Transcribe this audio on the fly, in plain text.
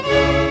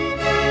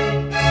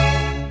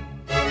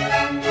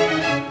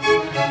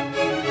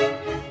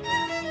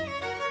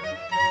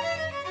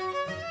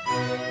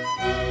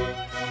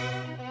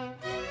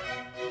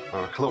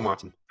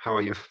How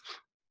are you?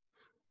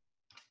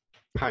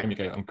 Hey, Hi.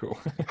 Mikhail, I'm cool.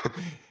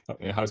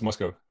 How's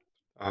Moscow?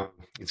 Um,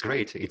 it's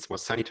great. It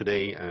was sunny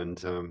today,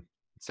 and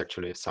it's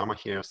actually summer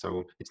here,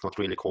 so it's not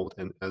really cold,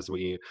 and as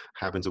we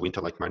have in the winter,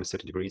 like minus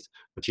 30 degrees.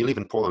 But you live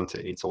in Poland,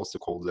 it's also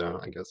cold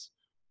there, I guess.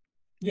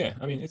 Yeah,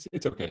 I mean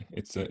it's okay.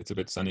 It's a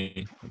bit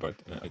sunny, but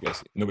I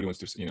guess nobody wants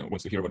to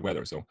wants to hear about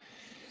weather. So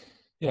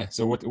yeah.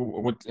 So what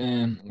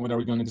are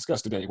we going to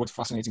discuss today? What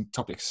fascinating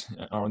topics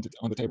are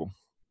on the table?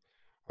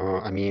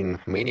 I mean,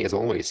 mainly as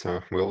always,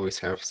 we always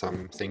have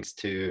some things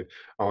to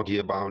argue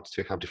about,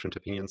 to have different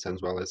opinions,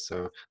 as well as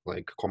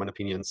like common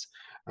opinions.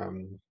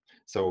 Um,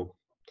 so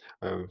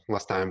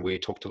last time we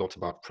talked a lot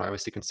about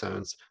privacy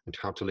concerns and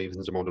how to live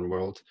in the modern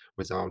world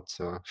without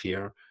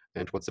fear,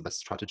 and what's the best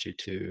strategy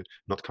to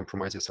not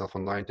compromise yourself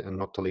online and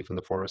not to live in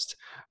the forest.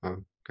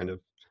 Kind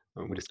of,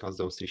 we discussed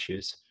those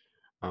issues.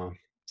 Uh,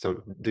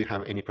 so, do you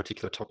have any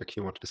particular topic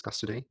you want to discuss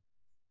today?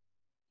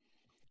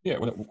 Yeah,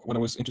 what I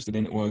was interested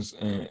in was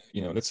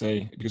let's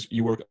say because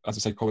you work as a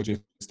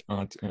psychologist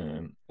at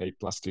a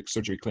plastic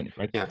surgery clinic,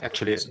 right? Yeah,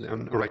 actually, S-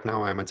 right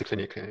now I'm at the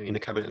clinic in the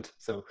cabinet.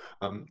 So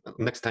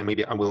next time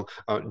maybe I will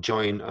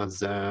join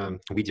the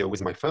video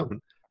with my phone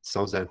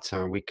so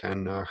that we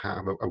can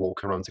have a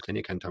walk around the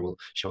clinic, and I will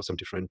show some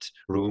different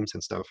rooms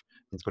and stuff.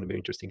 It's going to be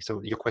interesting.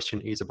 So your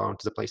question is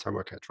about the place I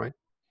work at, right?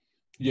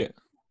 Yeah,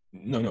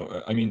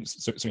 no. I mean,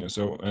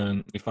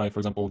 if I, for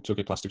example, took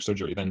a plastic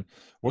surgery, then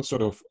what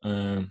sort of,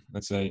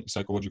 let's say,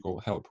 psychological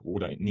help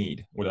would I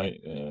need? Would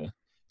I,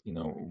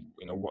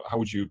 how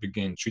would you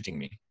begin treating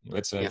me?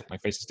 Let's say Yeah. my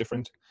face is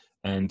different,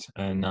 and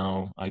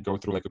now I go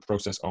through like a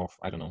process of,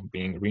 I don't know,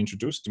 being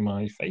reintroduced to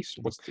my face.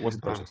 What's the Uh,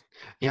 process?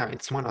 yeah,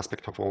 it's one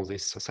aspect of all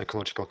this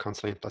psychological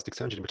counseling and plastic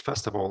surgery. But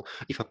first of all,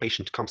 if a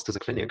patient comes to the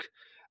clinic,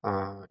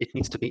 it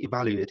needs to be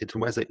evaluated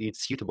whether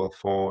it's suitable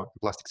for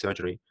plastic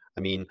surgery.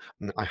 I mean,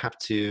 I have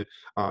to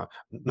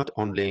not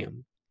only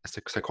a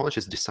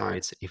psychologist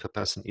decides if a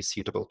person is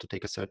suitable to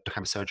to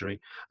have surgery.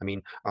 I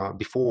mean, Why is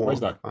before,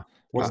 that?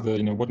 What's uh,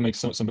 the, what makes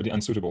somebody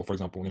unsuitable? For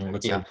example,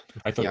 let's yeah, say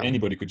I thought yeah.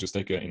 anybody could just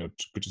take a,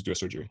 could just do a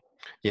surgery.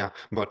 Yeah,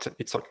 but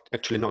it's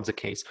actually not the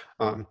case.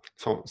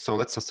 So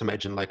let's just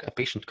imagine like a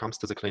patient comes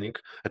to the clinic.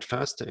 At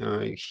first,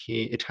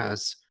 it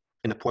has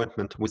an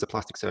appointment with a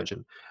plastic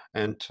surgeon,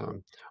 and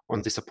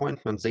on this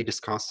appointment, they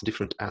discuss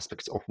different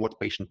aspects of what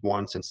patient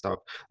wants and stuff.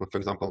 Like, for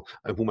example,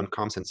 a woman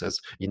comes and says,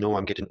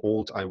 I'm getting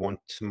old. I want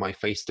my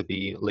face to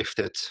be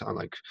lifted.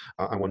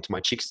 I want my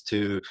cheeks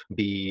to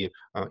be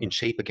in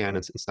shape again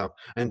and stuff.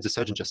 And the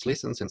surgeon just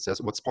listens and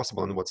says what's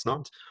possible and what's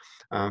not.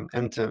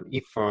 And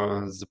if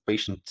the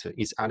patient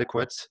is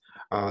adequate,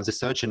 the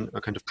surgeon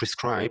kind of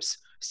prescribes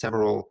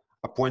several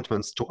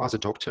appointments to other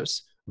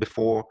doctors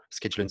before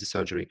scheduling the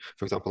surgery.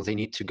 For example, they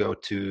need to go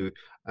to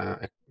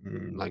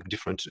like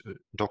different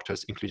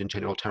doctors, including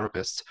general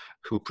therapists,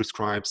 who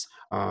prescribes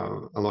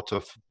a lot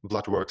of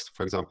blood works,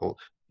 for example,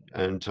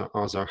 and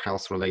other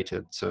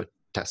health-related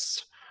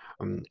tests.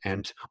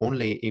 And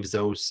only if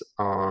those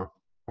are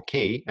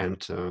okay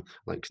and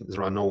like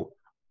there are no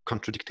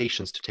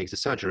contradictions to take the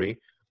surgery,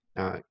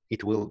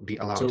 it will be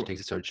allowed to So, take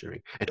the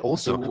surgery. And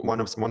also, so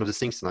one of the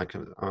things like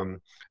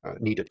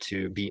needed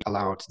to be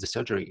allowed the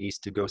surgery is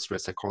to go through a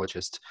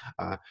psychologist.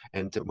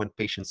 And when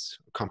patients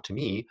come to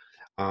me,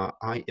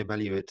 I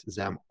evaluate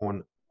them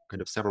on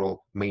kind of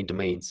several main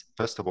domains.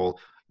 First of all,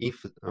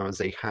 if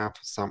they have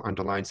some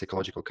underlying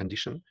psychological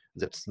condition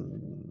that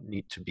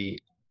need to be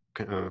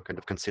kind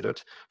of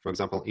considered. For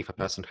example, if a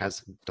person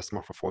has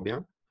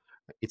dysmorphophobia,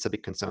 it's a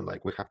big concern.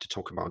 Like we have to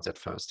talk about that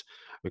first,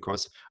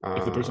 because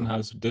if the person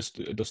has dust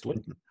what?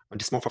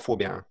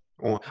 dysmorphophobia,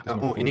 or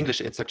in Dysmorphophobia.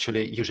 English, it's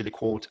actually usually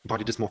called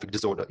body dysmorphic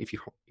disorder. If you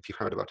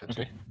heard about it,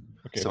 Okay.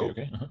 so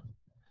Okay. Uh-huh.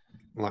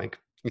 like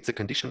it's a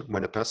condition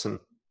when a person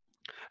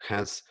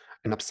has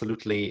an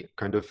absolutely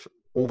kind of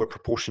over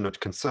proportionate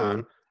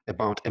concern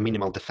about a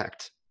minimal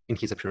defect in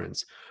his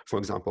appearance. For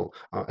example,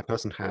 a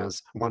person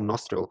has one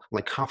nostril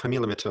like half a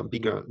millimeter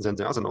bigger than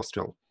the other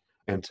nostril.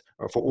 And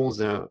for all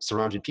the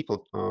surrounding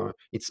people,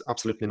 it's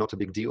absolutely not a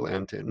big deal,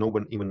 and no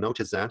one even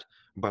noticed that.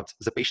 But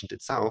the patient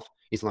itself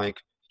is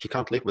like, he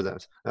can't live with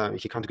that.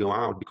 He can't go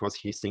out because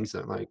he thinks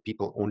that like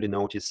people only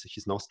notice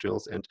his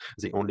nostrils and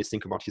they only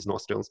think about his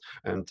nostrils,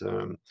 and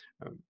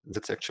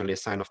that's actually a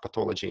sign of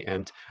pathology.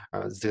 And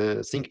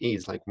the thing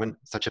is, like when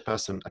such a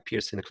person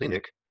appears in a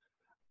clinic,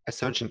 a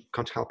surgeon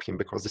can't help him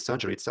because the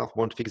surgery itself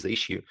won't fix the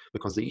issue,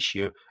 because the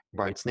issue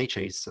by its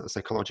nature is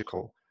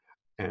psychological.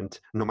 And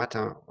no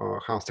matter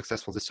how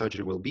successful the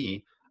surgery will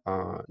be,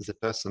 the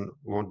person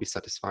won't be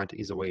satisfied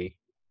either way.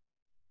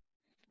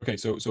 Okay.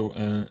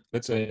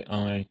 Let's say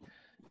I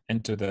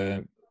enter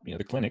the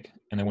clinic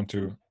and I want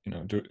to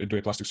do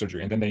a plastic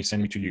surgery, and then they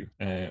send me to you.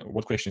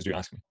 What questions do you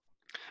ask me?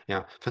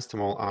 Yeah, first of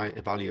all, I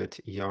evaluate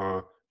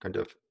your kind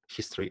of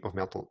history of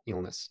mental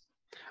illness.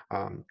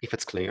 If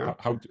it's clear,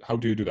 How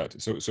do you do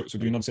that? So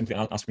do you not simply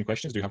ask me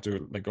questions? Do you have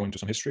to like go into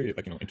some history,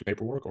 like into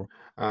paperwork, or?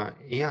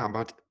 yeah,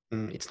 but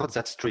it's not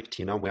that strict,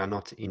 we are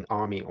not in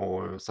army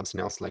or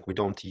something else. Like we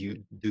don't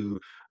do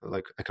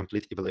like a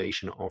complete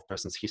evaluation of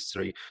person's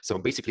history. So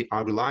basically,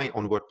 I rely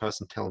on what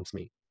person tells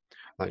me.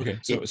 Like Okay,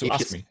 so if you,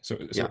 ask me.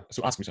 yeah,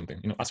 Ask me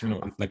something. Ask me,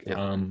 like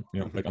yeah,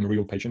 like I'm a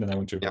real patient and I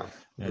want to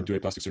yeah. do a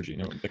plastic surgery.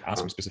 Like ask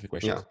me Um, specific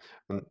yeah. questions.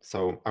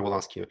 So I will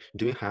ask you,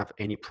 do you have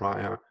any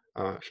prior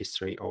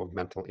history of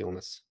mental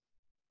illness?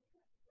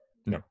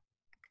 No,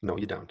 No,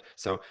 you don't.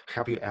 So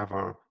have you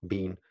ever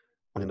been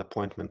on an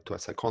appointment to a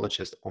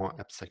psychologist or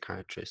a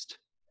psychiatrist?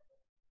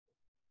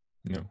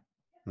 no.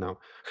 No.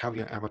 Have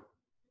you ever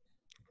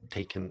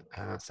taken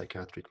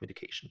psychiatric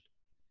medication?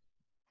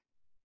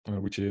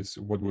 Which is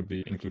what would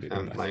be included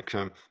in that? Like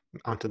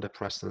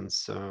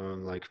antidepressants,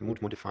 like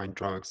mood modifying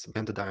drugs,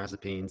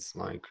 benzodiazepines,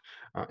 like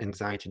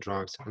anxiety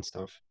drugs and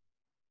stuff.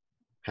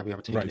 Have you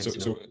ever taken Right.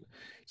 any? No.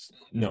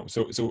 No.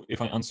 So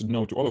if I answered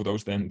no to all of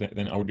those,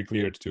 then I would be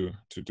cleared to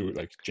do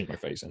like change my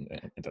face and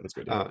that's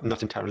good. Yeah.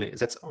 Not entirely.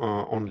 That's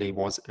only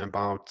was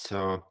about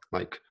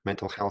like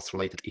mental health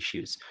related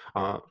issues.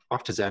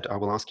 After that, I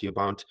will ask you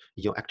about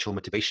your actual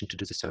motivation to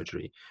do the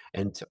surgery,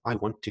 and I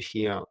want to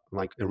hear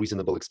like a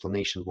reasonable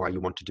explanation why you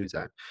want to do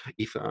that.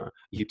 If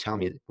you tell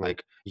me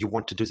like you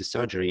want to do the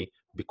surgery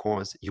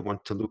because you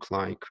want to look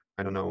like,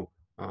 I don't know,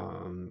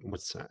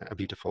 what's a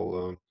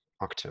beautiful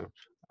actor,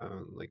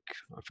 like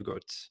I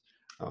forgot.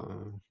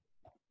 Uh,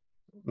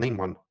 Name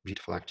one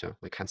beautiful actor,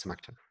 like handsome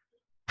actor.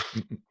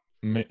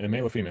 A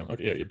male or female?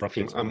 Okay, yeah, Brad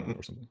Pitt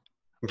or something.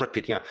 Brad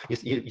Pitt, yeah.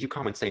 You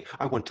come and say,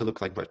 I want to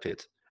look like Brad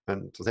Pitt.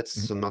 And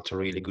that's Mm-hmm. not a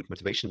really good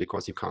motivation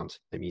because you can't.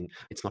 I mean,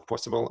 it's not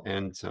possible,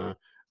 and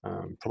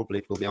probably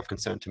it will be of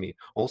concern to me.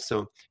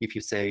 Also, if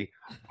you say,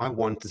 I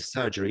want the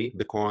surgery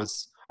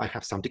because I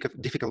have some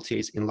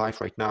difficulties in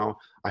life right now,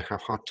 I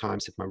have hard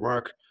times at my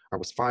work, I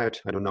was fired,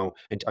 I don't know,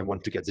 and I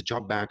want to get the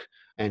job back,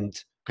 and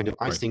kind of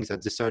I Right. think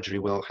that the surgery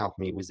will help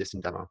me with this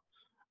endeavor.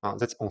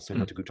 That's also Mm.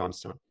 not a good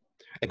answer.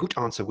 A good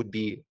answer would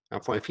be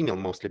for a female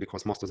mostly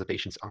because most of the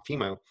patients are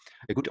female.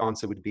 A good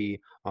answer would be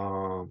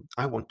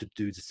I want to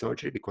do the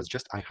surgery because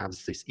just I have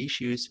these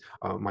issues.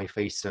 My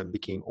face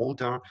became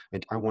older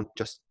and I want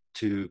just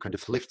to kind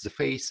of lift the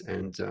face,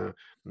 and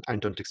I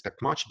don't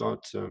expect much,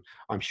 but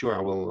I'm sure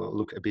I will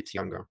look a bit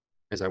younger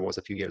as I was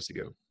a few years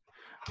ago.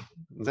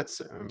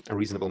 That's a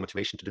reasonable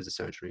motivation to do the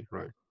surgery,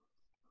 right?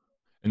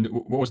 And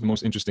what was the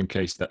most interesting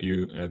case that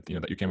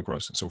that you came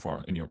across so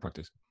far in your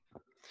practice?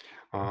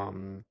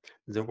 Um,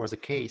 there was a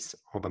case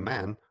of a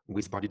man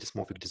with body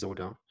dysmorphic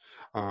disorder.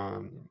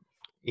 Um,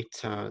 he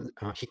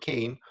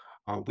came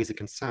with a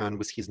concern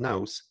with his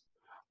nose,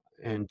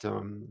 and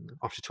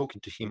after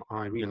talking to him,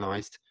 I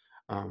realized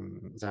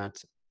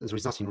that there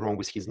is nothing wrong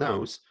with his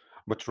nose,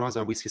 but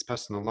rather with his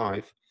personal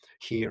life.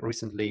 He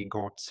recently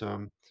got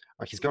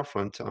his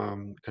girlfriend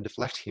kind of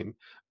left him,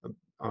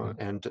 Mm.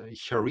 and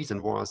her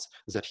reason was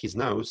that his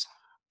nose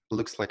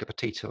looks like a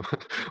potato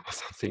or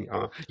something,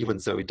 even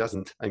though it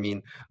doesn't. I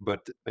mean, but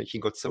he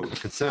got so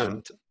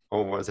concerned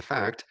over the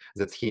fact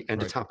that he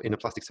ended Right. up in a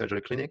plastic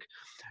surgery clinic,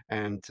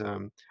 and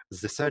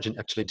the surgeon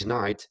actually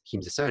denied him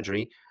the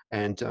surgery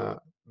and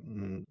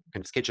kind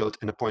of scheduled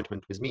an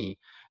appointment with me.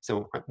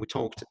 So we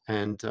talked,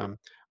 and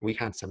we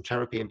had some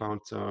therapy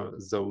about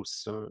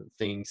those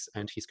things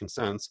and his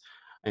concerns,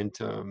 and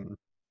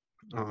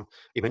uh,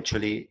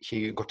 eventually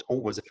he got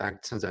over the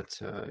fact that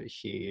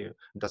he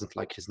doesn't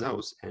like his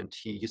nose, and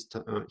he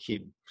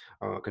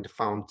kind of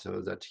found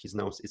that his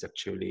nose is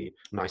actually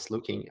nice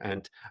looking,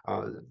 and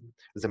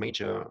the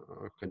major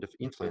kind of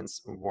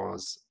influence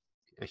was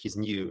his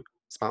new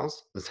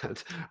spouse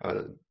that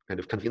kind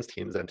of convinced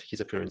him that his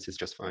appearance is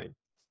just fine.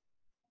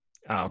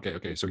 Ah, okay,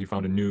 okay. So he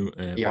found a new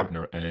Yeah,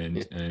 partner,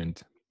 yeah.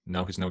 and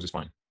now his nose is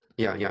fine.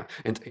 Yeah, yeah,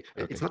 and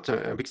it's Okay. not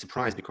a big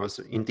surprise because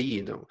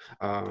indeed,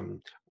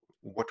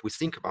 what we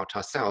think about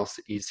ourselves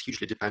is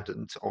hugely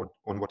dependent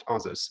on what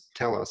others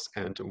tell us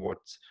and what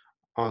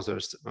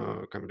others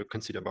kind of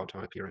consider about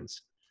our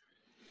appearance.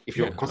 If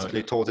you're Yeah.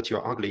 constantly told that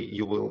you're ugly,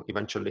 you will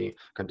eventually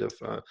kind of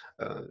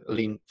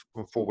lean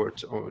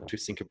forward or to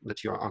think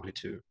that you are ugly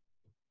too.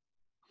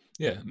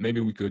 Yeah.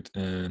 Maybe we could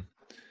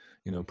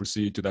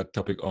proceed to that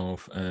topic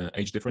of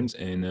age difference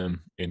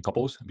in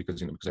couples,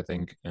 because because I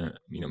think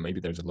maybe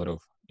there's a lot of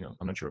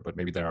I'm not sure, but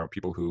maybe there are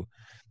people who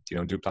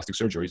do plastic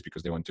surgeries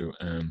because they want to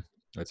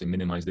let's say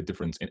minimize the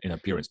difference in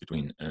appearance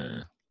between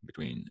them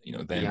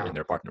Yeah, and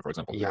their partner, for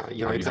example. yeah, Have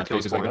you had exactly on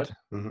cases like point.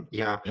 that?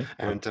 Yeah, Yeah.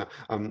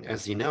 and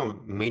as you know,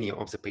 many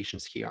of the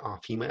patients here are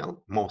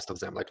female. Most of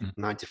them, like Mhm.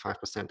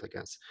 95%, I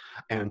guess.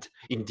 And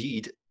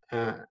indeed,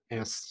 a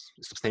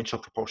substantial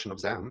proportion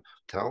of them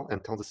tell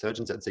the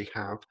surgeons that they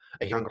have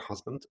a younger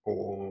husband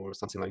or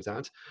something like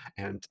that,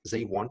 and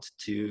they want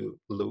to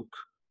look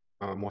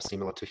more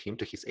similar to him,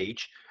 to his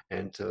age,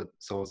 and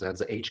so that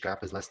the age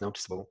gap is less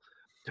noticeable.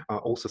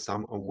 Also,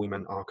 some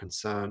women are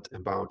concerned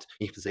about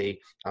if they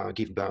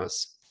give birth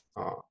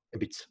a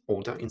bit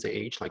older in their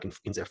age, like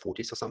in their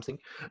 40s or something,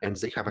 and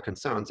they have a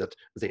concern that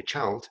their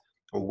child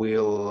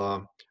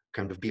will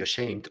kind of be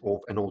ashamed of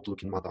an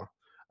old-looking mother.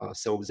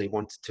 So they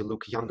want to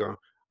look younger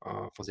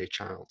for their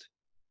child.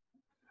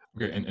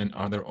 Okay. And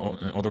are there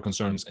other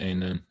concerns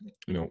in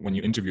when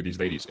you interview these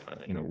ladies?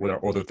 What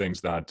are other things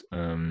that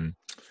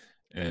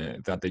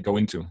they go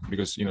into?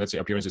 Because let's say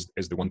appearance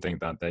is the one thing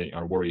that they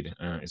are worried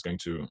is going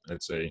to,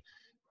 let's say,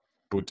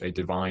 put a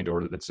divide,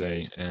 or let's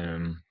say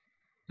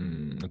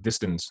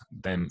distance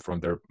them from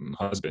their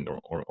husband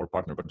or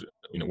partner, but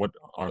what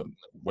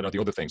are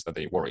the other things that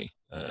they worry,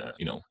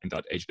 in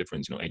that age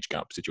difference, age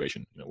gap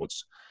situation?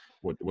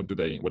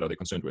 What are they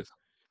concerned with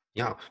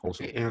Yeah,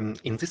 also?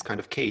 in this kind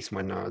of case,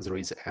 when there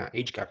is an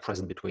age gap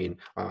present between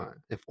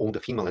the older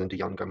female and the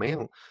younger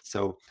male,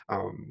 so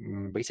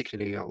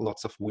basically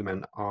lots of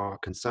women are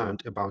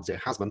concerned about their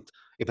husband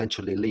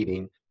eventually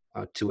leaving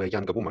to a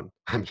younger woman.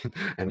 I mean,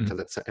 and Mhm.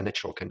 that's a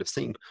natural kind of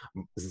thing.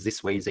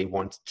 This way, they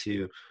want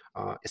to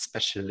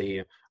especially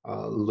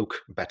look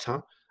better,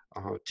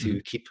 to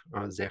Mhm. keep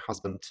their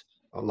husband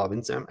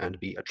loving them and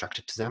be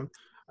attracted to them.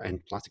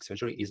 And plastic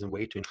surgery is a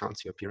way to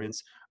enhance your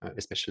appearance,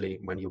 especially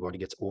when your body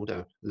gets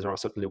older. There are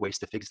certainly ways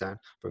to fix that.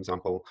 For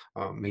example,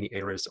 many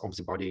areas of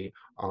the body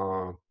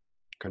are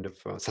kind of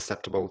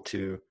susceptible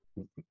to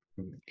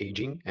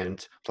aging, and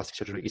plastic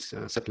surgery is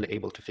certainly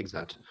able to fix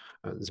that.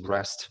 The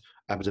breast,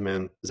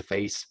 abdomen, the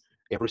face,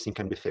 everything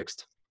can be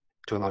fixed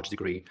to a large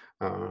degree.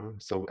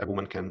 So a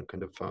woman can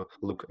kind of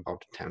look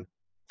about 10,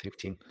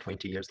 15,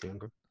 20 years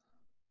younger.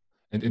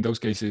 And in those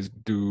cases,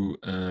 do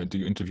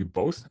you interview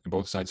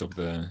both sides of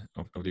the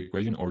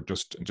equation, or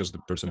just the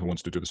person who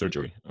wants to do the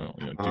surgery? Do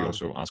you Uh,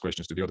 also ask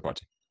questions to the other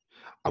party?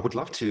 I would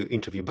love to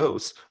interview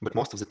both, but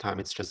most of the time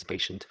it's just the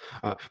patient.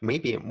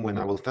 Maybe when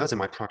I will further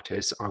my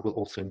practice, I will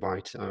also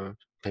invite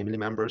family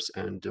members,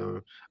 and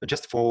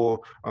just for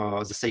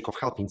the sake of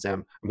helping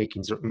them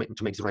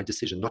to make the right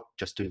decision, not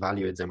just to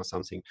evaluate them or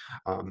something.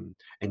 And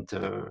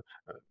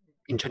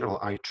in general,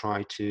 I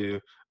try to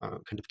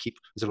kind of keep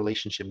the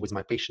relationship with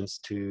my patients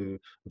to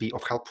be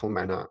of helpful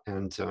manner,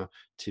 and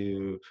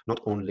to not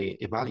only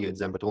evaluate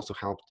them, but also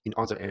help in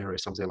other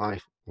areas of their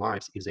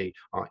lives if they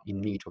are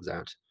in need of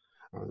that.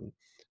 Um,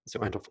 so,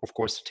 and of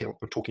course,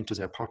 talking to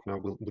their partner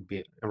would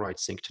be a right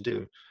thing to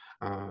do.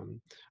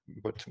 Um,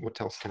 but what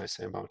else can I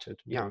say about it?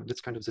 Yeah,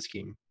 that's kind of the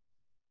scheme.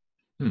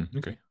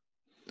 Okay.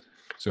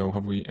 So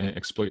have we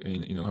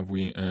have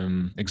we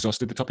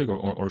exhausted the topic,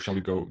 or shall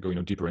we go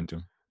deeper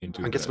into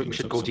I guess the we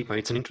should go some. deeper.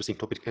 It's an interesting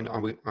topic, and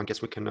I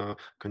guess we can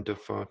kind of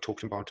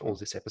talk about all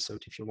this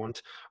episode if you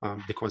want,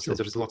 because Sure.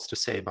 there's lots to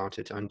say about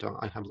it, and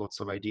I have lots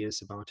of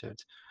ideas about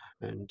it.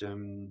 And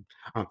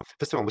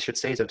first of all, we should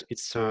say that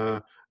it's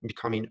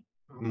becoming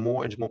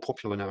more and more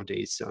popular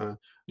nowadays,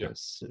 Yeah.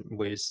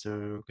 with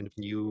kind of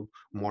new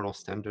moral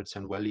standards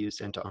and values,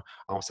 and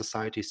our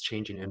society is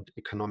changing, and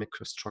economic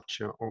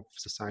structure of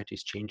society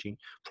is changing.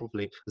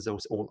 Probably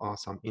those all are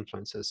some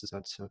influences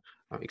that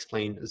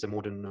explain the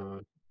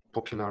modern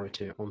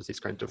popularity of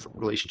this kind of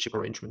relationship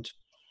arrangement.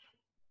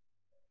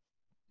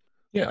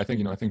 Yeah, I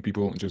think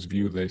people just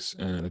view this,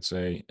 let's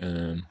say,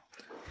 a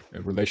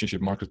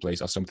relationship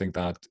marketplace as something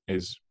that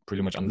is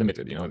pretty much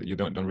unlimited. You you're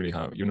not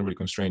really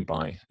constrained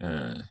by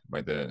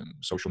the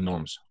social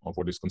norms of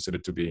what is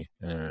considered to be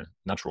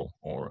natural,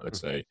 or let's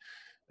say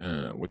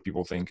what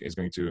people think is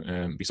going to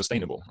be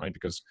sustainable, right?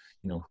 Because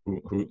who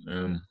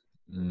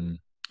mm,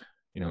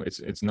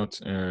 it's not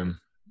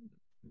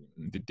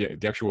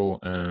the actual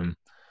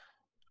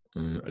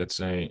let's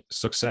say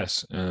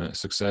success the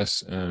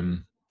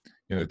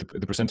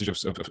percentage of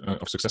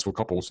successful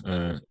couples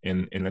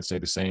in let's say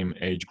the same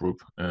age group.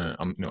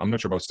 I'm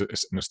not sure about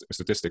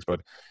statistics,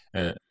 but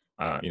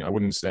I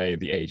wouldn't say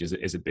the age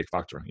is a big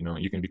factor.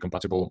 You can be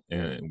compatible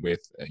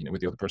with with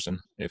the other person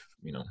if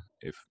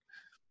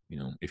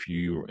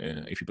you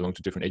belong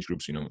to different age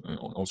groups,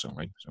 also,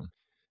 right? So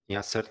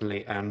Yeah,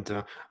 certainly.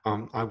 And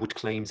I would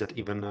claim that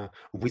even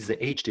with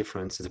the age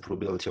difference, the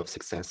probability of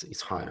success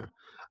is higher.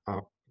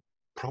 Uh,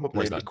 why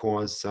Probably is that?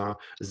 because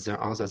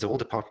the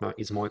older partner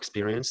is more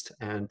experienced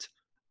and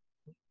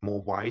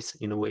more wise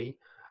in a way.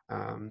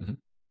 Um, Hmm.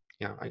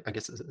 yeah, I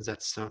guess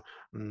that's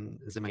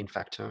the main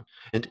factor.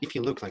 And if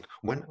you look like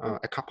when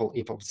a couple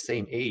is of the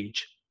same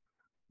age,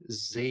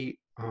 they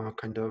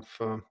kind of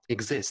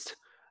exist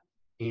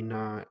in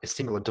a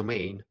similar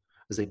domain.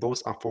 They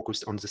both are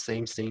focused on the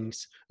same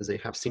things. They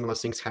have similar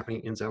things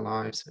happening in their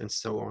lives, and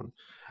so on.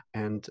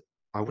 And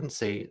I wouldn't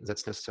say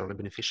that's necessarily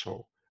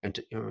beneficial. And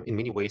in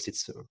many ways,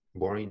 it's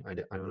boring. I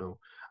don't know.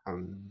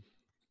 Um,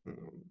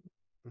 mm,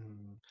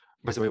 mm.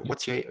 By the way, Yeah.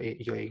 what's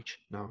your age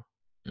now?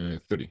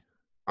 30.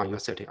 Oh, you're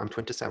 30. I'm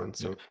 27, Yeah.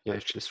 so you're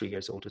actually 3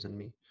 years older than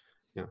me.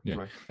 Yeah, Yeah,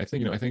 right. I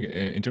think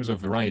in terms of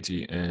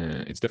variety,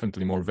 it's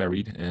definitely more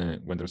varied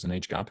when there's an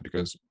age gap,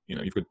 because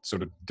you've got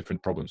sort of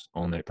different problems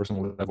on a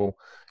personal level.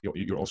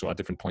 You're also at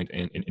different point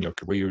in your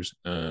careers.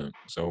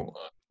 So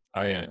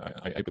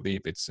I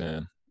believe it's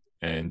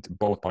and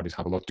both parties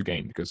have a lot to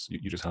gain, because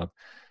you just have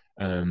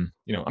I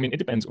mean, it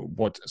depends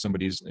what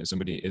somebody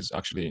is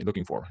actually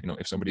looking for.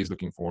 If somebody is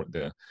looking for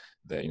the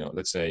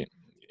let's say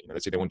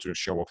they want to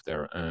show off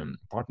their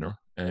partner,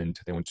 and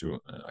they want to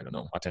I don't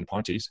know, attend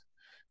parties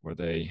where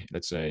they,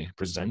 let's say,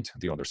 present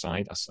the other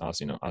side as as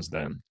the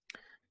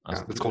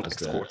Yeah, that's called as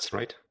the escorts,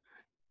 right?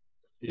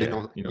 You yeah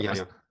know, yeah,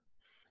 as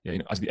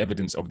yeah. as the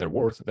evidence of their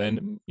worth.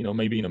 Then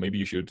maybe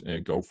you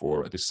should go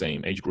for the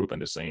same age group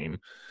and the same,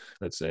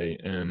 let's say,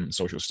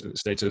 social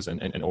status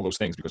and all those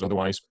things, because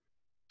otherwise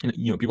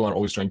people are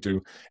always trying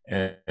to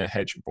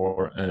hedge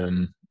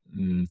mm,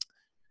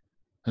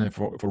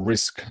 for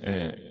risk,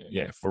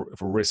 for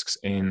risks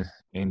in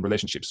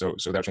relationships. So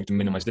they're trying to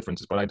minimize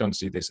differences. But I don't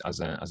see this as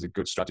a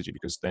good strategy,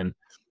 because then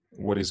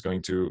what is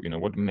going to,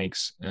 what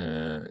makes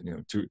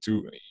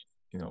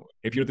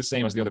if you're the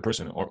same as the other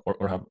person, or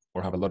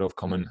have a lot of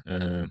common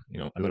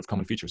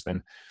features,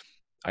 then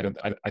I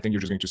think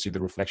you're just going to see the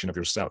reflection of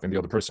yourself in the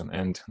other person,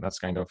 and that's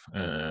kind of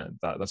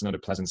that's not a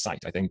pleasant sight.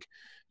 I think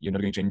you're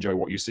not going to enjoy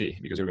what you see,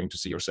 because you're going to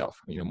see yourself,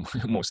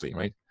 mostly,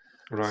 right?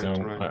 Right,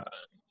 So right.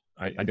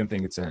 I don't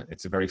think it's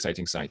a very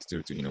exciting sight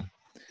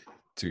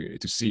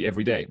to see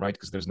every day, right?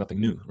 Because there's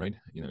nothing new, right?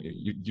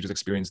 You just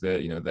experience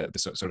the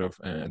sort of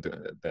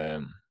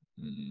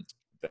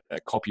the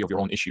copy of your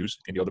own issues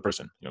in the other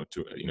person,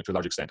 to a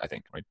large extent, I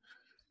think, right?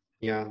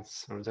 Yeah,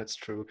 so that's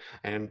true.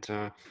 And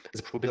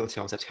the probability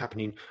of that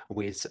happening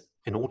with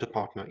an older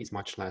partner is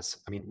much less.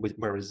 I mean, where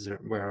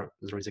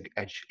there is an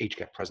age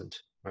gap present,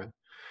 right?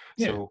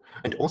 Yeah. So,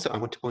 and also I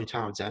want to point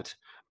out that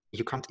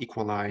you can't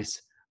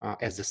equalize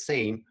as the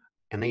same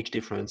an age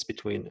difference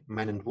between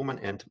man and woman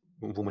and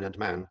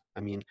man. I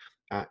mean,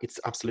 it's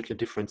absolutely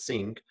different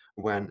thing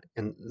when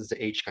in the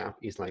age gap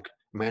is like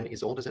man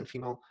is older than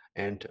female,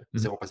 and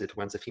Mm-hmm. the opposite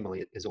when the female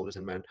is older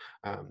than man.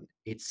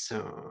 It's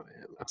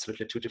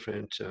absolutely two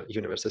different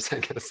universes, I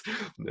guess.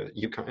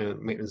 You can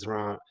maybe there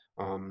are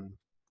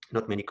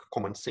not many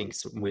common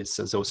things with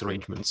those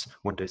arrangements.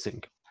 What do you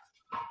think?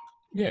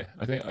 Yeah,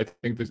 I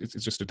think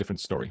it's just a different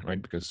story,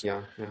 right? Because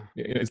Yeah, yeah.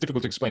 it's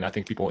difficult to explain. I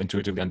think people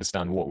intuitively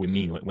understand what we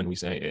mean when we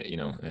say,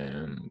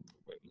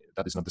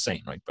 that is not the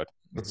same, right? But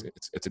Mhm.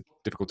 it's a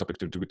difficult topic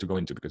to go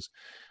into, because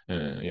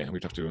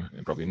we'd have to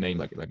probably name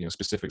like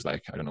specifics,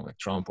 like, I don't know, like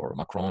Trump or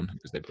Macron,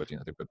 because they've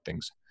got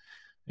things.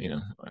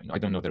 I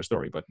don't know their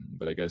story, but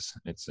I guess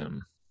it's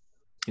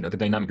the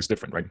dynamic is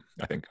different, right?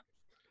 I think.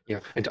 Yeah,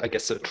 and I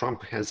guess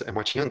Trump has a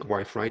much younger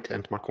wife, right?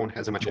 And Macron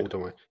has a much Yeah, older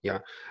one. Yeah,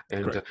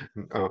 and correct.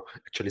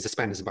 actually the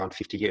span is about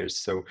 50 years.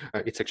 So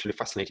it's actually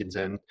fascinating.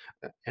 Then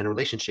a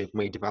relationship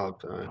may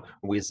develop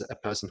with a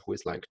person who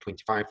is like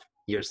 25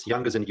 years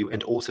younger than you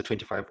and also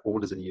 25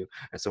 older than you.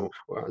 And so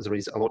there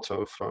is a lot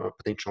of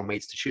potential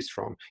mates to choose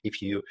from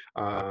if you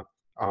are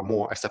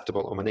more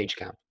acceptable of an age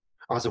gap.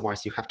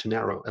 Otherwise, you have to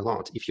narrow a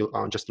lot if you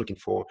are just looking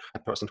for a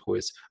person who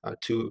is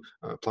 2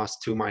 plus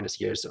 2 minus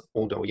years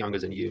older or younger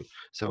than you.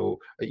 So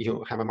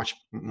you have a much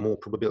more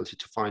probability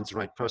to find the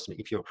right person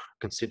if you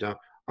consider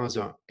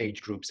other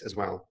age groups as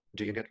well.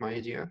 Do you get my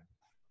idea?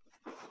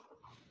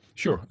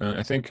 Sure.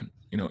 I think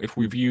if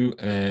we view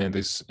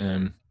this,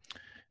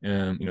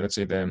 let's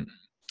say the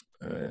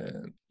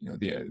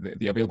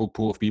available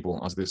pool of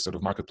people as this sort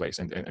of marketplace,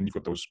 and you've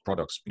got those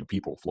products,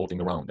 people floating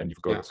around, and you've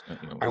Yeah. got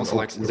I also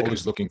like we're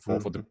always looking for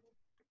the Mhm.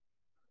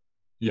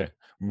 yeah,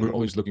 we're Mhm.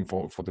 always looking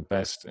for the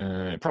best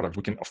product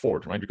we can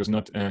afford, right? Because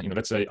not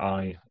let's say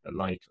I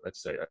like, let's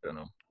say, I don't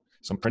know,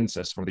 some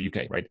princess from the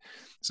UK, right?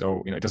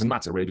 So it doesn't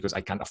matter really, because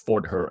I can't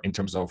afford her in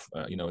terms of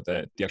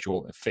the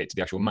actual fit,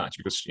 the actual match,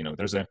 because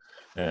there's a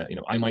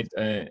I might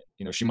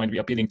she might be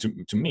appealing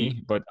to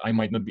me, but I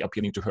might not be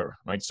appealing to her,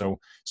 right? So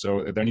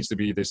there needs to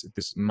be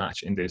this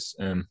match in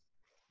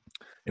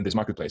this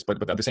marketplace.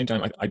 But at the same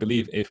time, I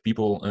believe if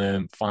people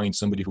find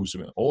somebody who's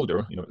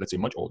older, let's say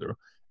much older,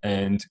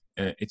 and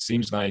it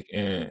seems like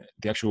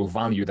the actual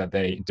value that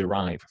they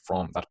derive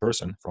from that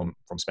person, from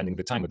spending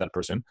the time with that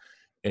person,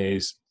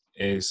 is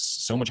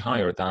so much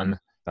higher than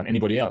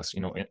anybody else,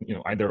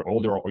 either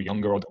older or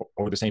younger,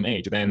 or the same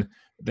age, then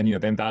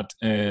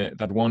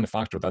that one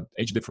factor, that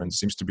age difference,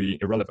 seems to be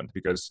irrelevant.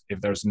 Because if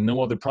there's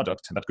no other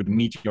product that could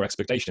meet your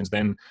expectations,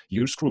 then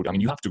you're screwed. I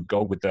mean, you have to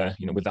go with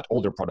with that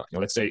older product.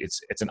 Let's say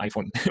it's an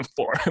iPhone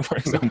 4, for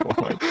example,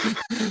 right?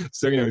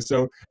 So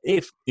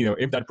if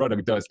that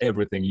product does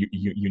everything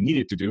you need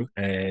it to do,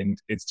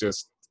 and it's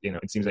just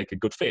it seems like a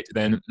good fit,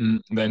 then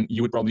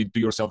you would probably do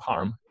yourself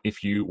harm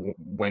if you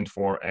went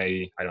for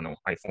a, I don't know,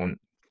 iPhone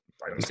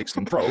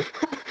 16 Pro,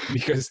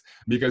 because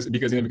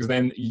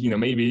then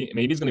maybe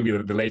it's going to be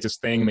the latest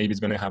thing, maybe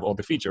it's going to have all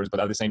the features, but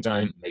at the same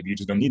time, maybe you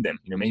just don't need them.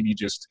 Maybe you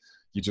just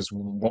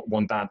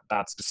want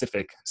that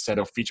specific set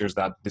of features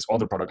that this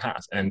other product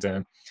has, and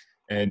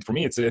for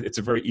me, it's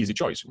a very easy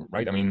choice,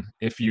 right? I mean,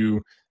 if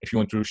you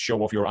want to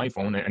show off your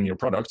iPhone and your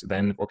product,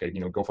 then okay,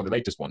 go for the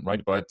latest one,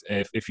 right? But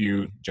if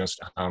you just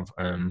have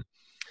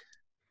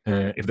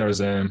if there's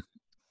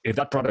if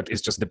that product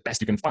is just the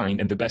best you can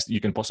find and the best you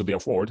can possibly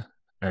afford,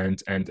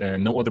 and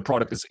no other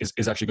product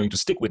is actually going to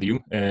stick with you,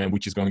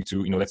 which is going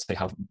to let's say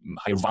have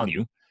higher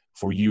value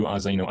for you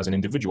as as an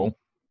individual,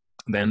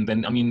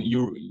 then I mean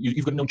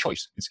you've got no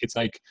choice. It's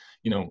like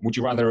would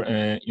you rather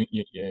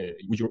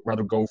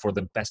go for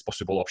the best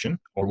possible option,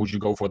 or would you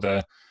go for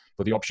the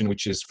option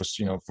which is for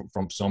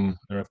from some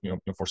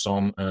for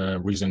some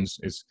reasons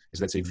is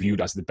let's say viewed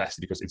as the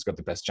best because it's got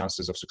the best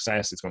chances of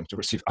success, it's going to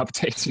receive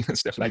updates,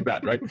 stuff like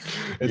that, right?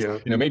 It's,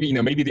 Yeah.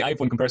 maybe the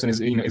iPhone comparison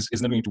is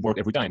is not going to work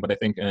every time, but I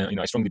think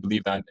I strongly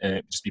believe that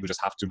just people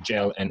just have to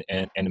gel and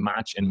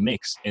match and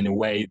mix in a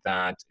way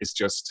that is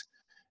just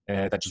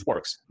that just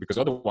works, because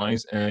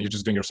otherwise you're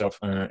just doing yourself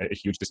a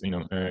huge,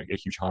 a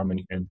huge harm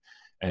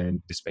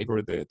and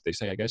disfavor, they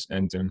say, I guess.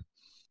 And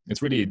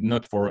it's really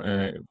not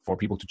for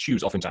people to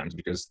choose oftentimes,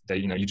 because they,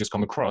 you just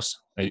come across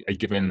a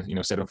given,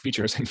 set of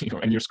features, and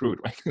and you're screwed,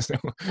 right? So,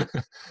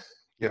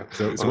 Yeah.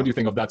 so what do you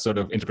think of that sort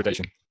of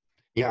interpretation?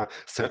 Yeah,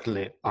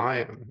 certainly.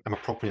 I am a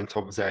proponent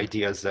of the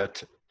idea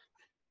that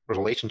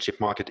relationship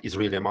market is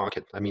really a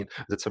market. I mean,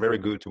 that's a very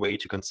good way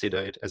to consider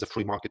it as a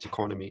free market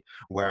economy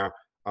where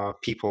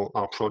people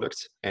are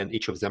products and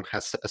each of them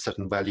has a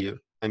certain value.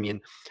 I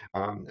mean,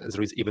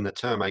 there is even a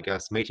term, I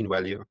guess, mating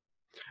value,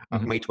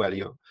 mate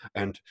value.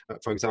 And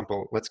for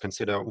example, let's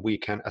consider we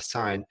can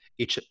assign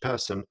each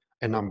person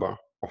a number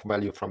of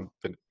value from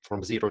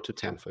 0 to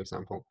 10, for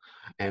example.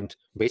 And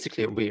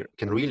basically, we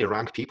can really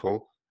rank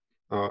people,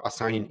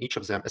 assigning each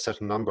of them a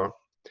certain number.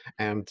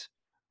 And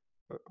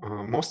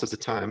most of the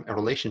time, a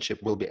relationship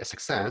will be a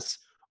success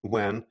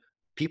when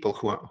people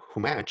who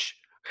match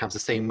have the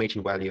same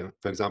mating value.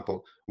 For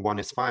example, one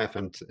is 5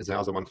 and the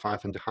other one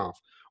 5.5.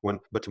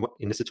 But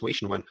in a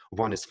situation when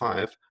one is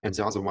 5 and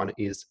the other one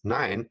is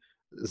 9,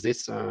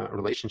 this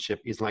relationship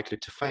is likely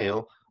to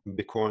fail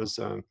because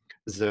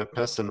the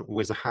person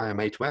with a higher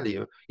mate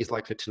value is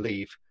likely to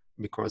leave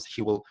because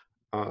he will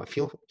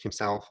feel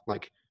himself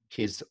like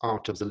he's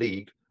out of the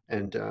league,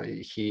 and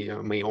he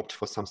may opt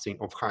for something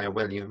of higher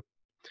value.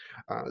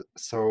 And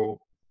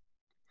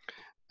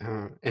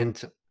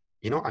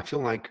I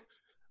feel like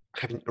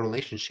having a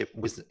relationship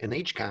with an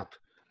age gap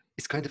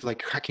is kind of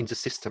like hacking the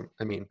system.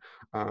 I mean,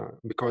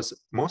 because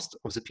most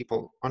of the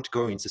people aren't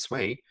going this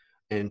way,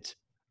 and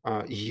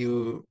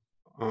you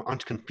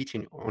aren't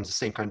competing on the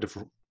same kind of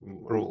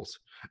rules.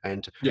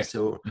 And Yeah.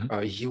 so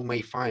you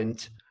may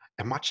find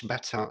a much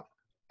better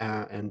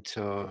and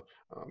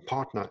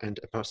partner, and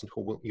a person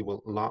who you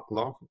will love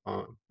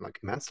like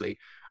immensely,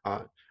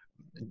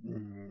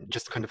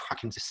 just kind of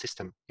hacking the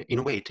system. In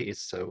a way it is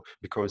so,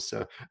 because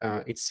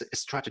it's a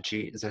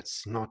strategy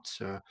that's not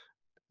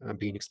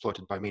being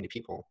exploited by many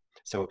people.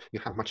 So you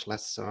have much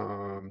less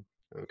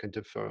kind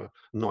of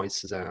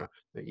noise there.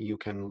 You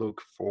can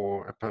look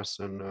for a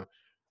person.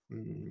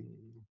 mm,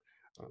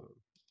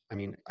 I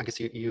mean, I guess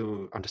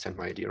you understand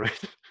my idea,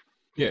 right?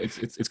 Yeah,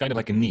 it's kind of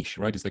like a niche,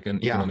 right? It's like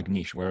an economic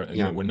niche where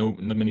where not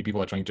many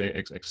people are trying to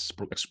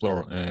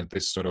explore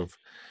this sort of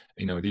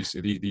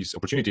these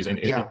opportunities in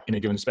a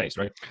given space,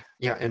 right?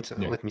 Yeah, and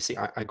let me see.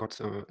 I got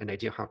an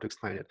idea how to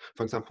explain it.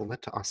 For example,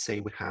 let us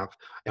say we have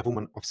a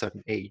woman of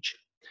certain age,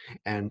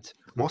 and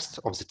most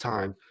of the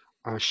time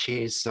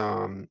she is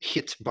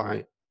hit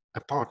by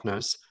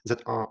partners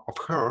that are of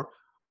her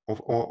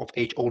or of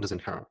age older than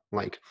her.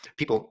 Like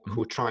people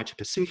who try to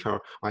pursue her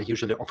are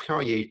usually of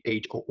her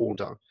age or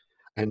older.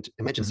 And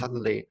imagine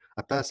suddenly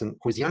a person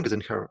who is younger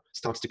than her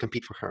starts to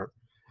compete for her.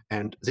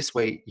 And this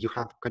way you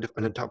have kind of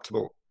an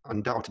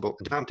undoubtable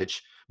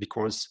advantage,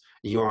 because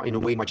you are in a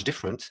way much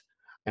different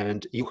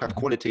and you have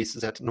qualities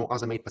that no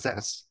other may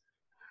possess.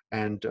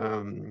 And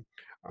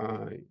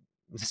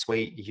this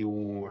way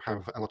you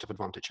have a lot of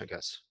advantage, I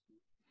guess.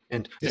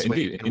 And this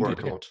way it can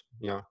work a lot.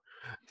 Yeah.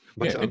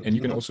 But and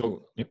you can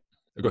also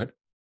go ahead.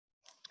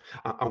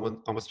 I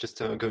was just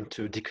going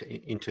to dig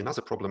into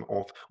another problem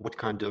of what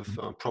kind of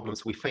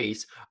problems we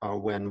face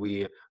when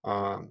we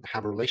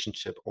have a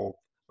relationship of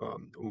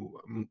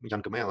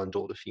younger male and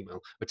older female.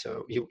 But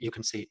you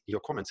can see your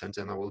comments, and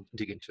then I will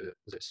dig into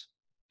this.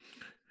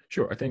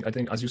 Sure. I think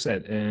as you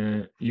said,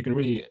 you can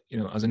really,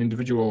 as an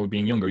individual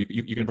being younger,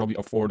 you can probably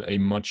afford a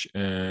much,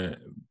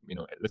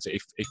 let's say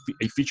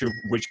a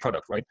feature-rich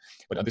product, right?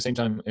 But at the same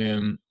time,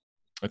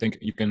 I think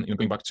you can,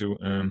 going back to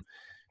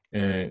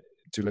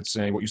let's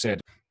say what you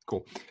said.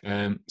 Cool.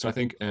 So I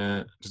think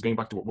just going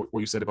back to what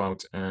you said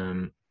about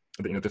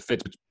the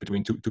fit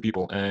between two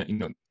people.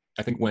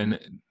 I think when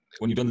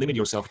you don't limit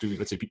yourself to,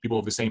 let's say, people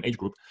of the same age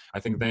group, I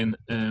think then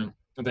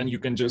you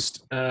can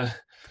just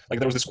like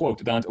there was this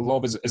quote that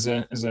love is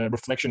a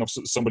reflection of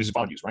somebody's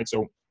values, right?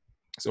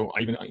 So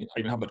I even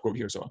have that quote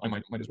here, so I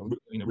might as well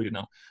read it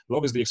now.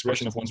 Love is the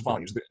expression of one's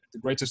values. The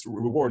greatest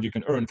reward you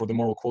can earn for the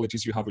moral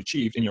qualities you have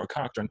achieved in your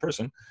character and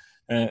person.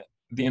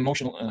 The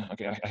emotional.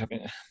 Okay, I have.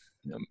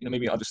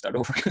 Maybe I'll just start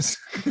over because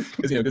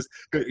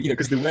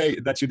the way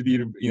that should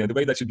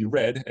be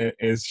read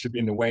should be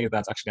in a way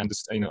that's actually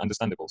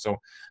understandable. So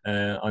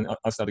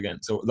I'll start again.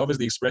 So love is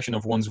the expression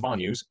of one's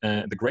values,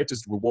 the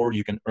greatest reward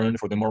you can earn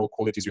for the moral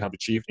qualities you have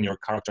achieved in your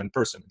character and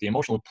person, the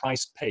emotional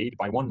price paid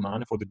by one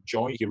man for the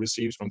joy he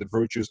receives from the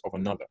virtues of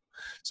another.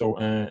 So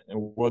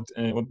what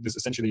this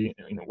essentially,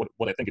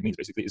 what I think it means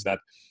basically is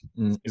that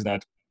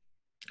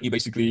you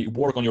basically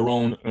work on your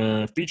own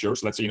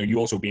features. Let's say you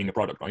also being a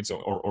product, right? So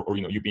or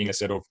you being a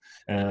set of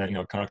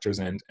characters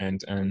and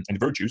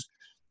virtues.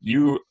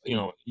 You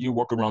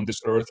walk around this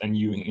earth and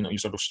you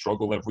sort of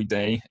struggle every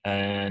day,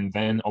 and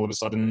then all of a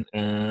sudden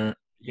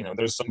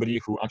there's somebody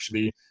who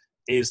actually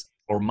is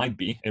or might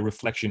be a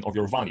reflection of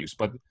your values,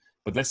 but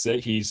let's say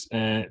he's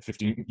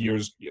 15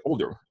 years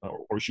older,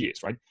 or she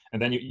is, right?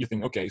 And then you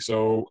think, okay,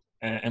 so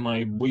am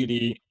I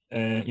really,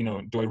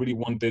 do I really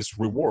want this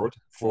reward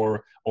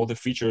for all the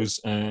features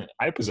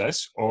I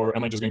possess, or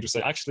am I just going to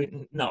say,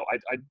 actually, no,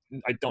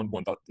 I don't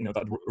want that,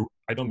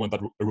 I don't want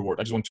that reward.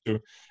 I just want to,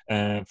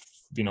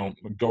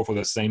 go for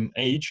the same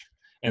age,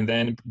 and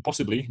then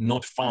possibly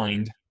not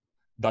find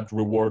that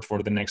reward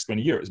for the next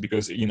 20 years,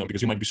 because you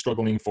might be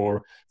struggling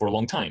for a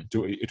long time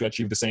to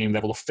achieve the same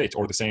level of fit,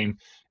 or the same,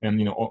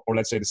 or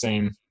let's say the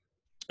same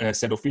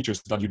set of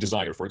features that you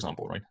desire, for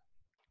example, right?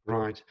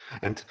 Right.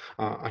 And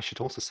I should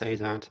also say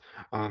that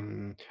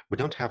we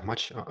don't have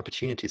much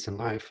opportunities in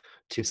life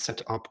to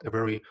set up a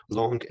very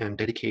long and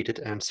dedicated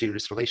and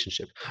serious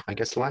relationship. I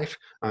guess life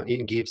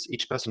it gives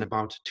each person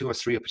about 2 or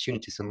 3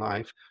 opportunities in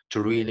life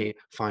to really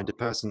find a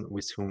person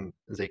with whom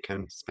they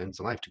can spend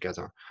their life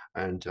together.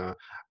 And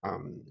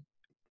um,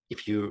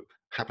 if you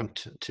happen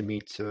to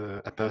meet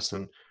a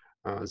person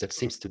that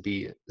seems to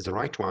be the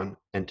right one,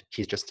 and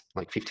he's just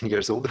like 15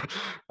 years older,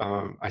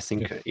 I Yeah.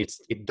 think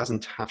it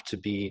doesn't have to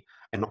be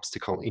an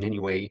obstacle in any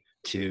way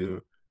to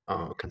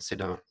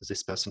consider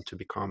this person to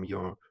become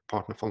your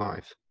partner for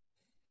life.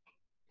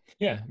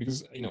 Yeah,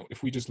 because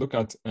if we just look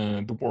at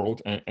the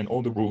world and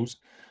all the rules,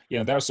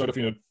 they're sort of,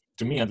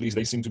 to me at least,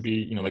 they seem to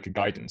be like a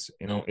guidance.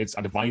 It's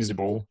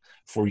advisable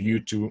for you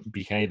to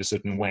behave a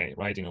certain way,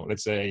 right?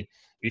 Let's say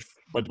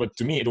but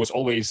to me it was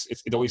always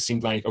it always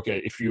seemed like,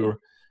 okay, if you're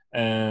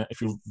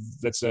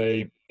let's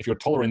say if your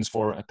tolerance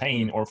for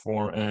pain or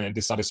for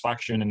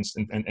dissatisfaction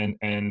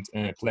and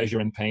pleasure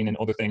and pain and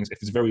other things,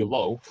 if it's very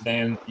low,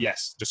 then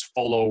yes, just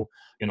follow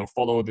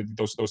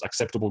those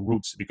acceptable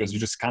routes, because you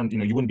just can't,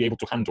 you wouldn't be able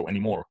to handle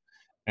anymore.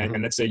 And, Mhm.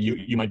 and let's say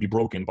you might be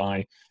broken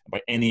by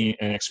any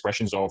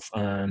expressions of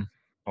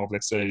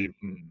let's say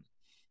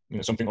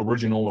something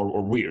original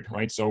or weird,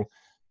 right? So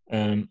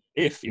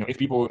if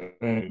people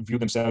view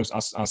themselves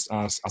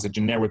as a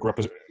generic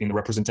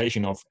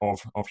representation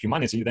of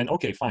humanity, then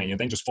okay, fine, and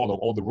then just follow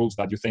all the rules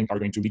that you think are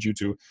going to lead you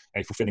to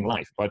a fulfilling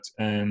life. But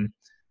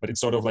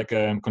it's sort of like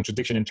a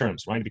contradiction in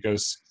terms, right?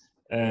 Because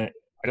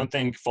I don't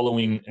think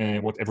following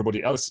what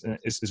everybody else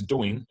is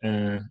doing,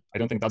 I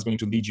don't think that's going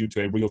to lead you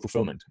to a real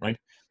fulfillment, right?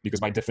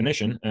 Because by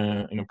definition,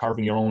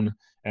 carving your own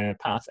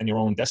path and your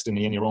own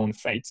destiny and your own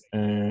fate,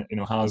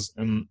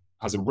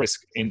 has a risk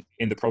in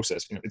the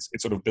process. It's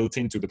sort of built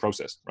into the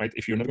process, right?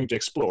 If you're not going to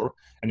explore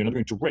and you're not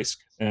going to risk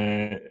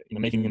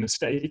making a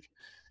mistake,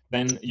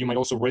 then you might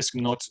also risk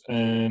not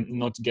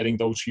getting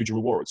those huge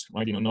rewards,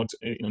 right? Not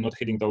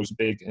hitting those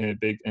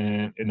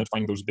not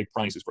finding those big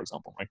prizes, for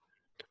example, right?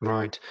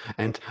 Right.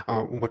 And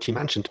what you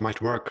mentioned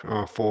might work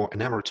for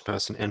an average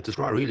person, and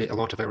there are really a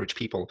lot of average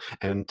people.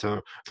 And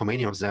for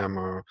many of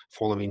them,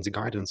 following the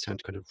guidance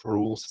and kind of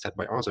rules set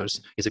by others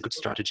is a good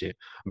strategy.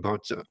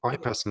 But I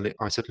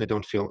certainly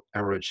don't feel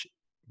average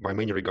by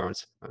many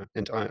regards,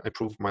 and I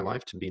prove my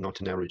life to be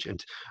not an average.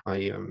 And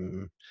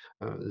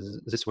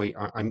this way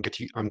I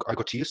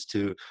got used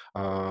to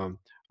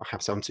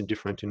have something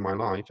different in my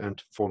life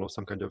and follow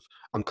some kind of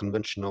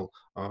unconventional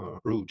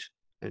route.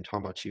 And how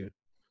about you?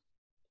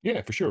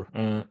 Yeah, for sure.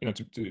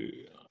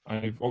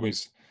 I've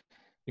always,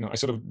 I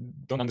sort of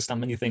don't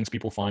understand many things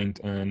people find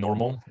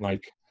normal,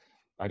 like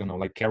I don't know,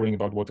 like caring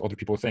about what other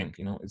people think.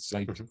 It's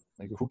like Mhm.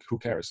 who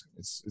cares?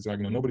 It's like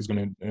nobody's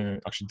going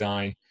to actually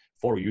die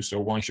for you, so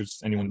why should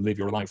anyone live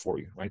your life for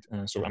you, right?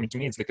 So I mean, to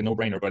me, it's like a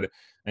no-brainer, but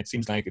it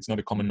seems like it's not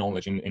a common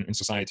knowledge in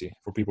society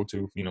for people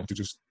to to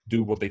just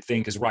do what they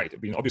think is right. I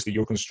mean, obviously,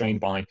 you're constrained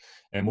by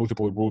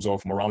multiple rules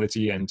of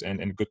morality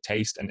and good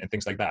taste and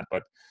things like that,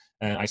 but.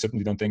 I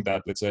certainly don't think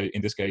that, let's say,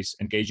 in this case,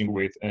 engaging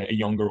with a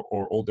younger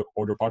or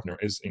older partner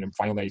is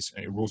violates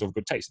rules of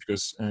good taste,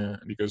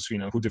 because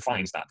who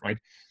defines that, right?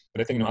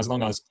 But I think as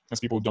long as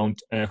people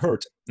don't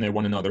hurt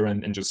one another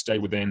and just stay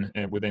within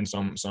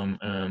some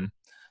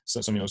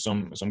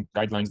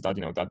guidelines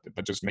that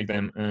that just make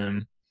them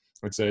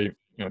let's say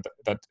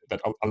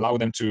that allow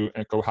them to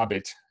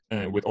cohabit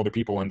with other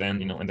people, and then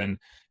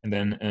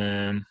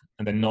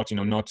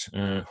not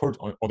hurt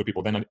other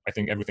people, then I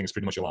think everything is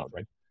pretty much allowed,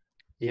 right?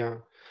 Yeah,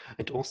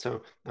 and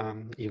also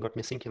you got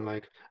me thinking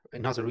like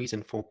another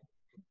reason for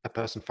a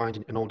person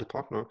finding an older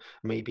partner,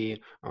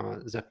 maybe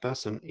that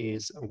person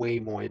is way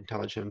more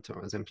intelligent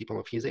than people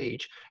of his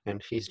age,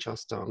 and he's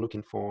just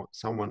looking for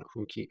someone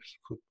who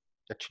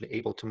actually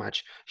able to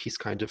match his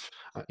kind of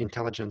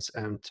intelligence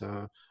and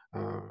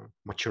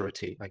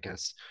maturity, I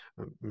guess.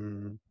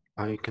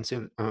 I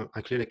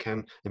clearly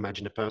can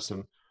imagine a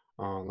person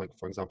like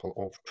for example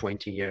of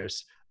 20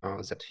 years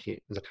that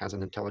has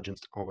an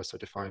intelligence of a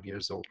 35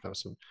 years old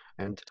person.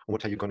 And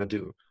what are you going to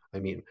do? I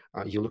mean,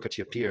 you look at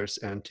your peers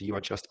and you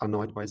are just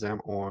annoyed by them,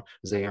 or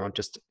they are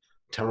just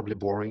terribly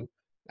boring.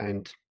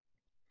 And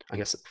I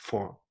guess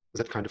for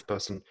that kind of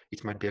person,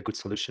 it might be a good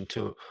solution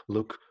to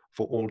look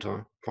for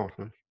older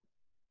partners.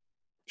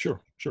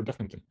 Sure,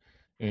 definitely.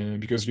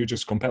 Because you're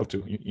just compelled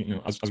to,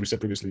 as we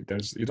said previously,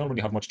 you don't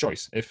really have much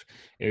choice. If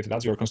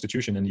that's your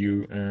constitution and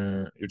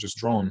you're just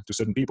drawn to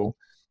certain people,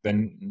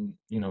 then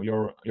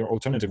your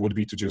alternative would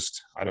be to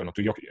just, I don't know,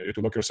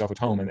 to lock yourself at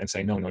home and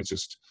say no, it's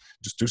just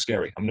too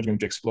scary. I'm not going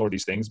to explore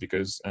these things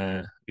because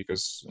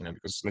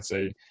let's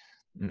say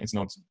it's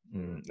not,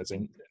 let's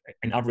say,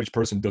 an average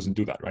person doesn't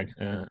do that, right?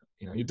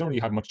 You don't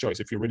really have much choice.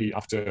 If you're really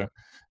after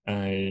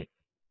a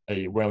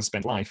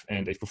well-spent life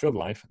and a fulfilled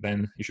life,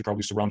 then you should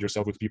probably surround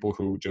yourself with people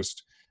who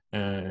just,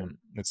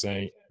 let's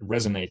say,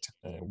 resonate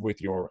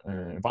with your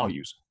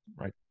values,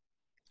 right?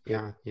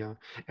 Yeah, yeah.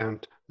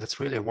 And that's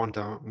really a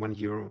wonder when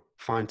you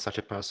find such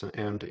a person,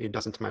 and it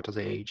doesn't matter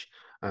the age.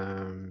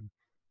 And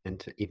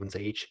even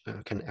the age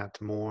can add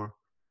more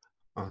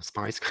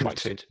spice kind of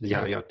Spice. to it.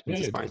 Yeah, Yeah, yeah,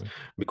 into yeah, spice, totally.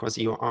 because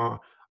you are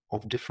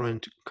of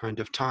different kind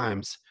of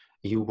times.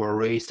 You were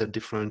raised at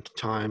different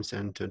times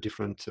and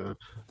different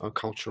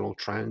cultural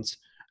trends,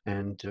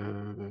 and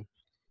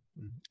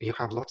you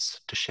have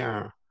lots to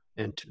share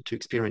and to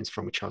experience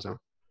from each other,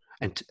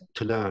 and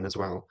to learn as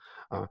well.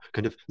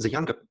 Kind of the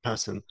younger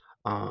person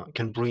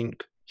can bring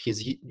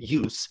his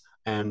youth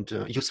and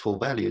useful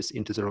values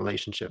into the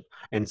relationship,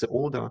 and the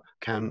older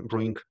can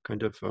bring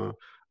kind of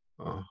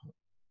uh,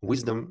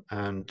 wisdom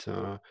and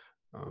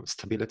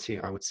stability,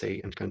 I would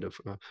say, and kind of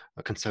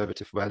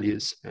conservative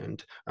values.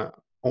 And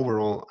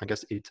overall, I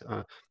guess it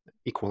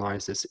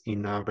equalizes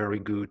in a very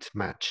good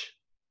match.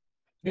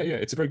 Yeah,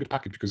 it's a very good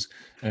package because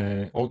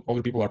all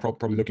the people are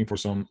probably looking for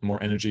some more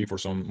energy, for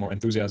some more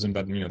enthusiasm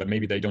that that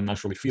maybe they don't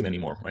naturally feel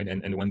anymore, right?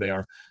 And when they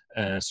are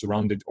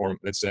surrounded, or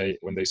let's say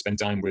when they spend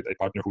time with a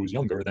partner who's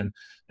younger, then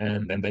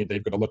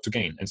they've got a lot to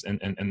gain. And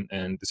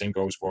the same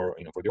goes for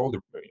for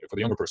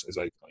the younger person. It's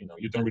like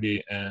you don't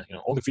really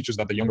all the features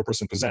that the younger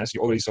person possess,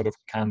 you already sort of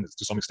can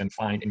to some extent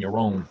find in your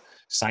own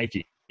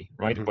psyche,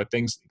 right? Mm-hmm. But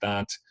things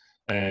that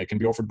can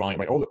be offered by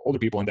older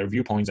people and their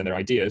viewpoints and their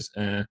ideas.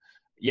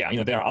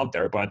 Yeah, they are out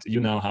there, but you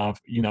now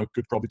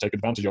could probably take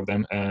advantage of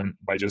them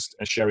by just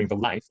sharing the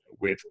life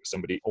with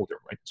somebody older,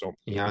 right? So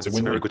Yeah, it's a that's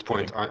a very win-win, good I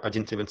point. think. I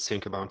didn't even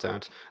think about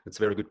that. That's a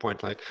very good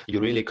point. Like, you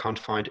really can't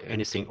find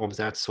anything of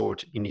that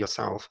sort in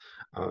yourself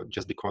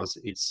just because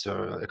it's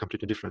a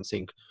completely different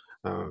thing.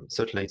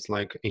 Certainly, it's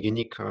like a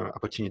unique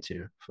opportunity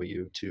for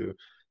you to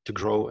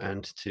grow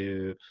and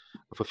to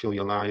fulfill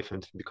your life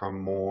and to become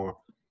more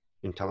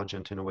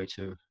intelligent in a way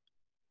too.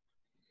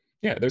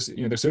 Yeah, there's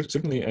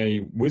certainly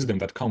a wisdom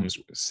that comes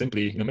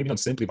simply, maybe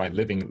not simply by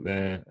living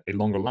a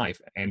longer life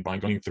and by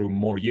going through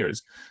more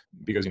years,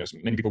 because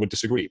many people would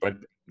disagree, but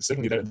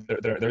certainly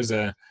there's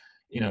a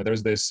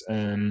there's this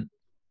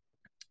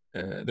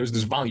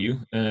value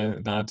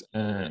that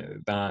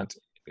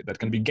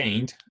can be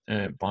gained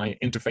by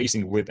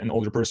interfacing with an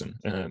older person,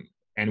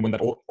 and when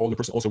that older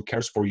person also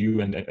cares for you,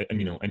 and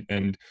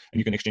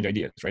you can exchange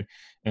ideas, right?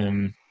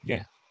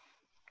 Yeah.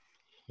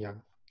 Yeah,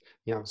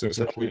 yeah, So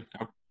certainly.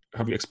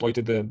 have we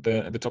exploited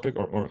the topic,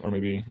 or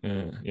maybe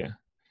yeah,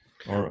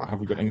 or have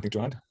we got anything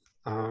to add?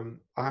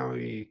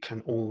 I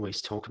can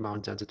always talk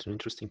about that. It's an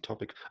interesting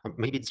topic.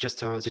 Maybe it's just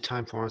the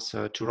time for us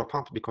to wrap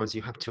up, because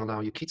you have to allow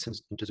your kids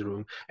into the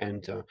room,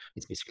 and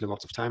it's basically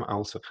lots of time.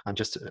 I'm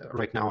just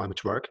right now I'm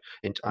at work,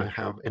 and I Yeah.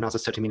 have another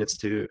 30 minutes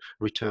to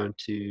return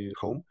to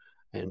home,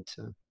 and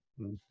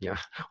yeah.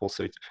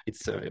 Also,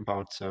 it's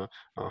about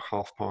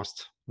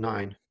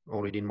 9:30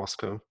 already in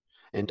Moscow.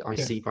 And I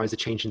Yeah. see by the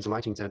change in the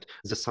lighting that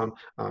the sun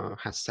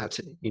has set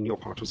in your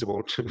part of the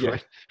world, Yeah.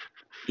 right?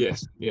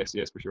 Yes,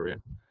 for sure. Yeah.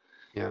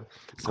 Yeah.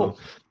 So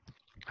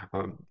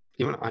Cool.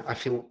 even I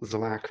feel the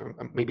lack.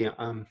 Maybe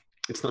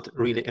it's not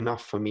really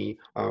enough for me.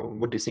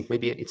 What do you think?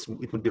 Maybe it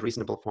would be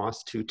reasonable for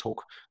us to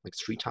talk like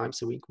 3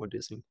 times a week. What do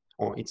you think?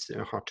 Or it's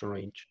hard to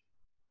arrange?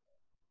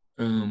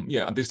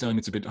 Yeah, at this time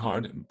it's a bit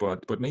hard,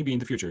 but maybe in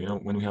the future,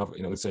 when we have,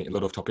 let's say, a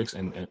lot of topics,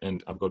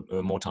 and I've got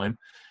more time,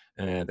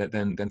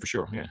 then for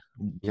sure, yeah,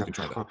 we Yeah, can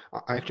try that.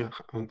 I actually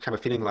have a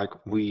feeling like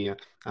we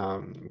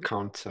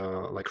can't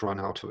like run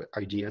out of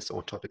ideas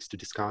or topics to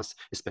discuss,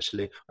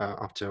 especially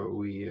after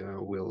we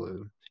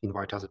will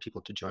invite other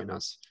people to join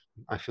us.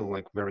 I feel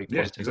like very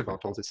Yeah, positive exactly.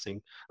 about all this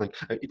thing. Like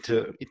it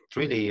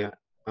really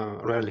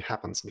rarely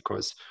happens,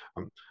 because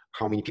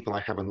how many people I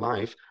have in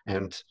life,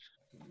 and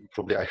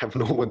probably I have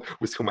no one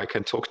with whom I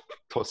can talk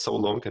so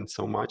long and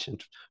so much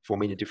and for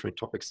many different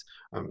topics.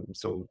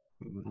 So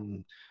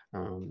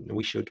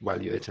we should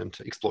value it and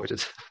exploit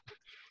it.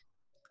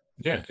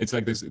 Yeah, it's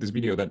like this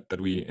video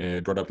that we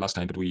brought up last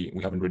time, but we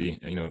haven't really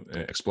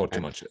explored too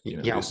Uh, much.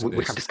 yeah, This we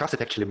have this discussed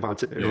it actually,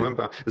 but Yeah,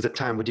 remember the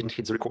time we didn't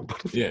hit the record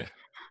button. yeah.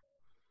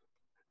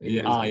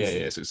 Yeah.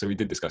 Yeah. So we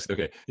did discuss it.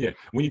 Okay. Yeah.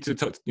 We need to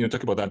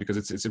talk about that, because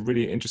it's a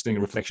really interesting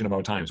reflection of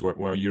our times,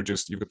 where you've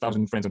got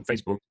 1,000 friends on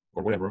Facebook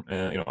or whatever.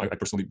 I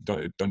personally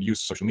don't use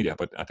social media,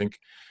 but I think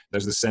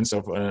there's this sense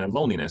of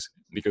loneliness,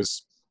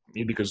 because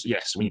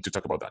yes, we need to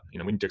talk about that. We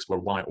need to explore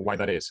why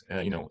that is.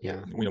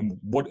 Yeah,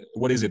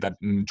 What is it that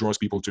draws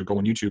people to go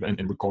on YouTube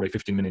and record a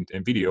 15-minute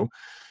video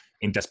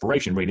in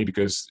desperation, really,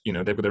 because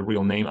they've got their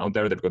real name out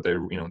there, they've got their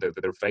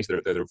their face,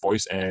 their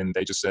voice, and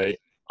they just say,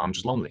 I'm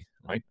just lonely,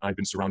 right? I've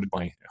been surrounded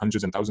by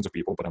hundreds and thousands of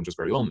people, but I'm just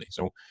very lonely.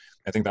 So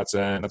I think that's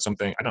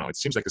something, I don't know, it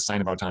seems like a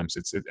sign of our times.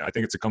 I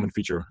think it's a common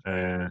feature,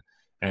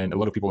 and a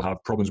lot of people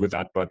have problems with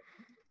that. But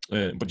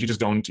but you just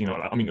don't,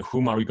 I mean,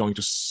 whom are you going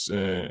to,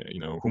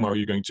 whom are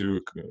you going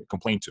to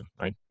complain to,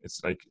 right?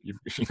 It's like,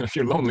 if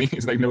you're lonely,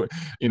 it's like, no,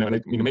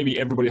 maybe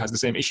everybody has the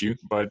same issue,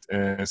 but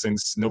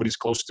since nobody's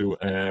close to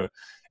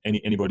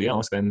anybody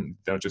else, then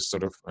they're just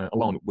sort of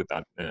alone with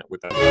that.